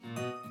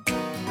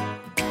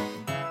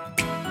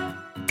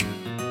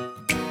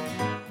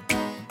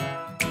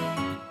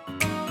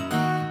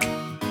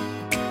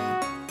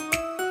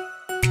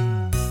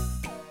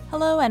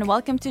Hello and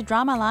welcome to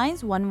Drama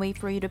Lines, one way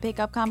for you to pick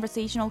up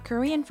conversational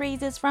Korean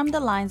phrases from the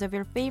lines of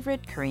your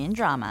favorite Korean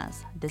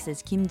dramas. This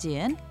is Kim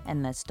Ji-eun,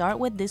 and let's start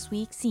with this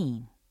week's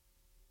scene.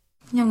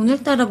 그냥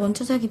오늘따라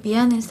먼저 자기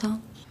미안해서.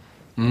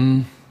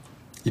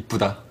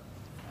 이쁘다.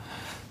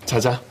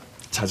 자자.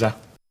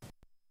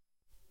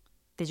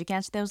 Did you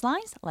catch those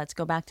lines? Let's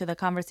go back to the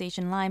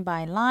conversation line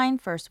by line.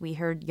 First, we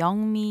heard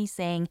Youngmi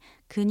saying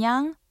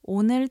그냥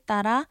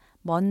오늘따라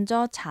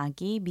먼저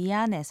자기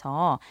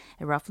미안해서.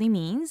 It roughly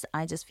means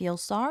I just feel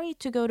sorry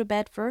to go to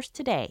bed first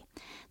today.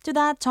 To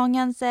that,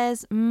 정hyun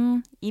says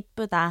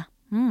이쁘다.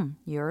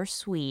 You're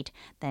sweet.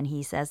 Then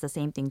he says the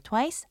same thing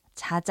twice.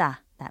 자자.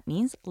 That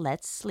means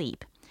let's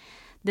sleep.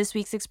 This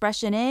week's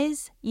expression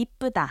is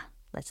이쁘다.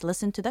 Let's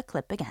listen to the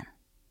clip again.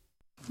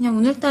 그냥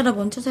오늘따라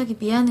먼저 자기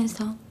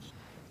미안해서.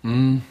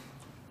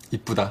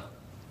 이쁘다.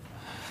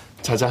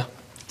 자자.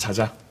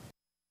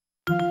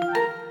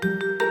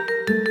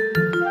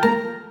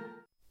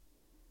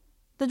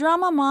 The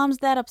drama Moms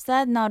That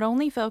Upset not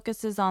only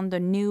focuses on the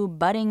new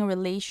budding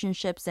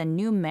relationships and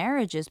new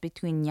marriages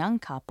between young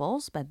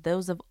couples, but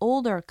those of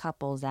older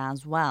couples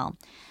as well.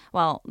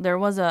 Well, there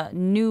was a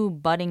new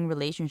budding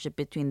relationship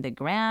between the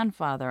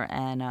grandfather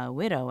and a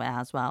widow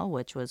as well,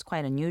 which was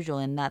quite unusual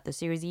in that the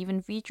series even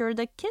featured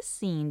a kiss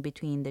scene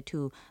between the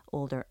two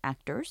older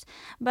actors.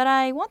 But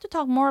I want to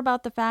talk more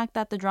about the fact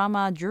that the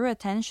drama drew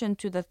attention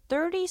to the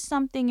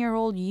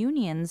 30-something-year-old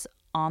unions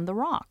on the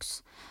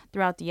rocks.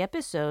 Throughout the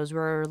episodes,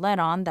 we're led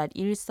on that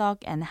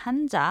Il-seok and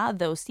Hanja,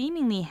 though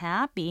seemingly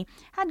happy,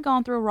 had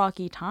gone through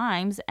rocky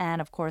times,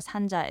 and of course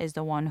Hanja is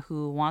the one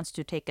who wants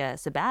to take a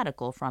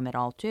sabbatical from it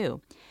all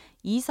too.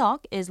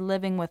 Lee-seok is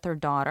living with her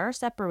daughter,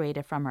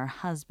 separated from her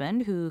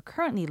husband, who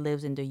currently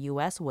lives in the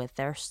US with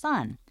their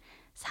son.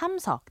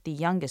 Sam-seok, the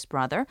youngest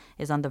brother,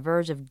 is on the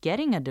verge of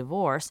getting a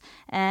divorce,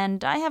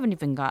 and I haven't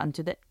even gotten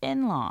to the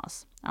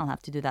in-laws. I'll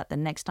have to do that the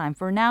next time.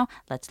 For now,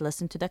 let's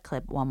listen to the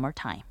clip one more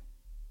time.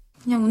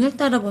 그냥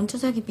오늘따라 먼저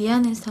자기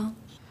미안해서.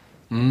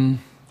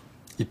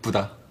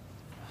 이쁘다.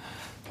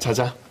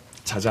 자자.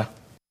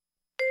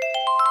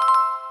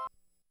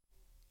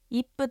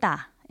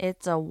 이쁘다.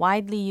 It's a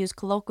widely used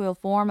colloquial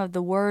form of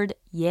the word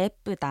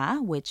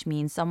예쁘다, which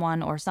means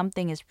someone or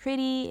something is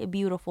pretty,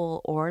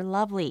 beautiful, or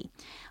lovely.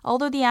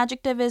 Although the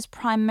adjective is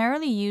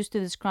primarily used to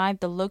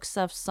describe the looks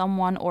of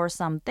someone or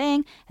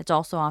something, it's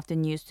also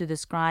often used to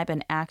describe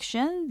an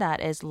action that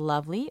is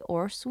lovely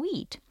or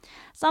sweet.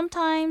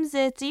 Sometimes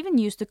it's even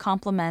used to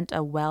compliment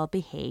a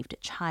well-behaved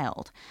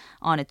child.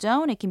 On its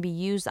own, it can be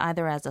used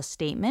either as a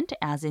statement,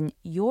 as in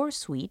you're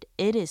sweet,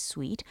 it is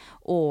sweet,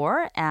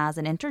 or as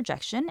an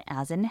interjection,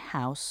 as in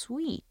how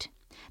sweet.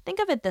 Think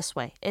of it this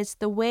way. It's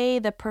the way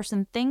the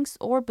person thinks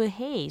or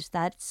behaves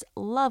that's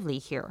lovely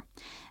here.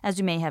 As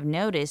you may have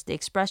noticed, the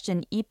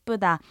expression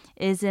이쁘다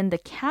is in the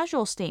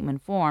casual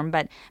statement form,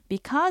 but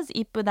because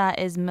이쁘다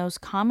is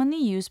most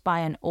commonly used by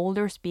an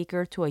older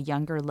speaker to a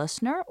younger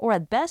listener, or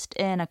at best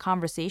in a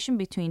conversation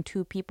between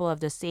two people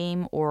of the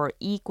same or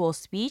equal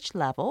speech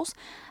levels,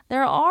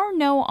 there are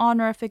no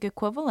honorific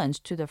equivalents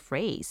to the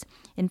phrase.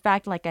 In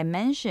fact, like I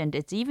mentioned,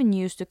 it's even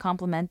used to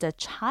compliment a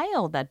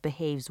child that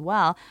behaves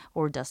well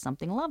or does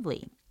something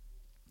lovely.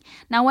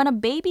 Now, when a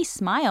baby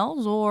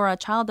smiles or a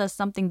child does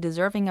something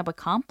deserving of a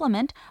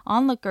compliment,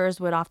 onlookers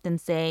would often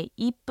say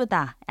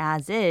이쁘다,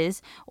 as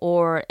is,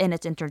 or in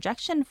its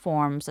interjection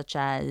form, such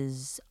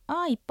as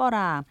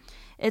이뻐라.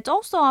 It's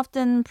also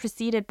often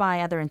preceded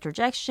by other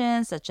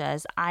interjections, such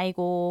as 아이고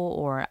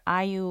or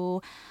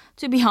아유.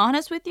 To be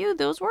honest with you,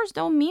 those words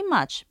don't mean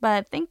much,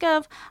 but think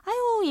of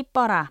아유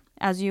이뻐라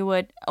as you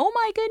would, oh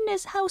my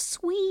goodness, how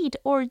sweet,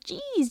 or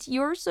geez,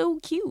 you're so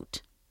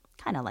cute.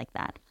 Kind of like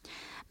that.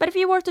 But if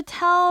you were to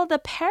tell the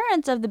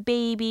parents of the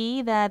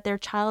baby that their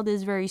child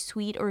is very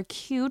sweet or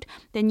cute,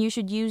 then you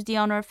should use the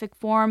honorific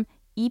form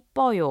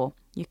이뻐요.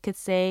 You could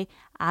say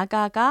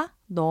아가가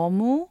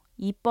너무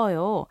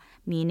이뻐요,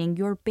 meaning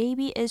your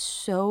baby is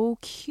so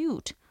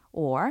cute.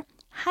 Or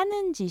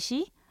하는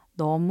짓이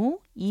너무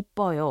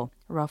이뻐요,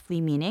 roughly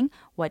meaning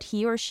what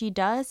he or she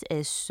does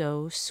is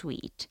so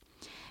sweet.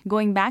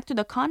 Going back to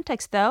the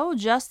context though,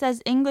 just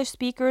as English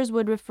speakers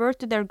would refer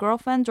to their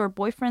girlfriends or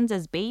boyfriends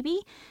as baby,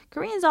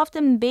 Koreans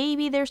often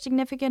baby their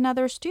significant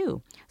others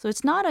too. So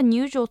it's not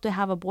unusual to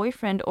have a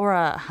boyfriend or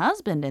a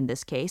husband in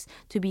this case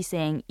to be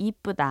saying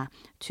이쁘다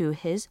to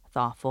his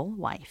thoughtful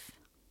wife.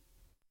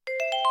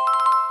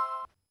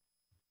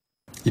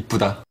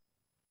 이쁘다.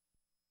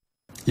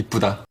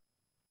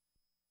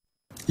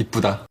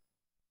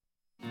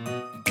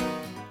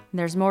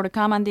 There's more to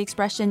come on the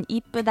expression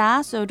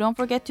이쁘다, so don't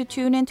forget to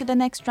tune into the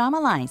next Drama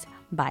Lines.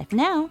 Bye for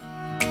now.